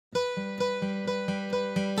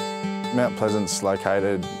Mount Pleasant's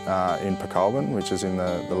located in Pinot, which is in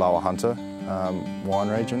the Lower Hunter wine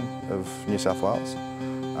region of New South Wales.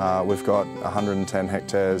 We've got 110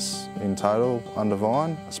 hectares in total under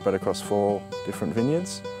vine, spread across 4 different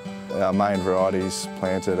vineyards. Our main varieties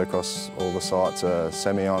planted across all the sites are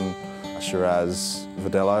Semillon, Shiraz,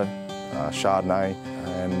 Verdelho, Chardonnay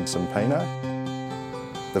and some Pinot.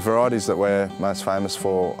 The varieties that we're most famous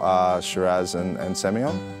for are Shiraz and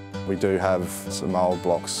Semillon. We do have some old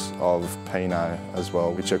blocks of Pinot as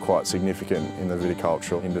well, which are quite significant in the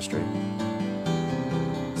viticultural industry.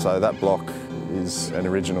 So that block is an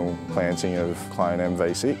original planting of clone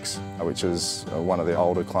MV6, which is one of the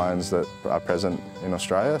older clones that are present in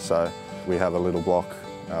Australia. So we have a little block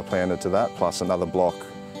planted to that, plus another block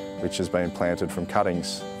which has been planted from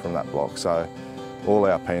cuttings from that block. So all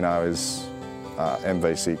our Pinot is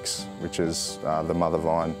MV6, which is the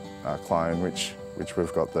Mothervine clone, which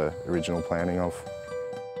we've got the original planting of.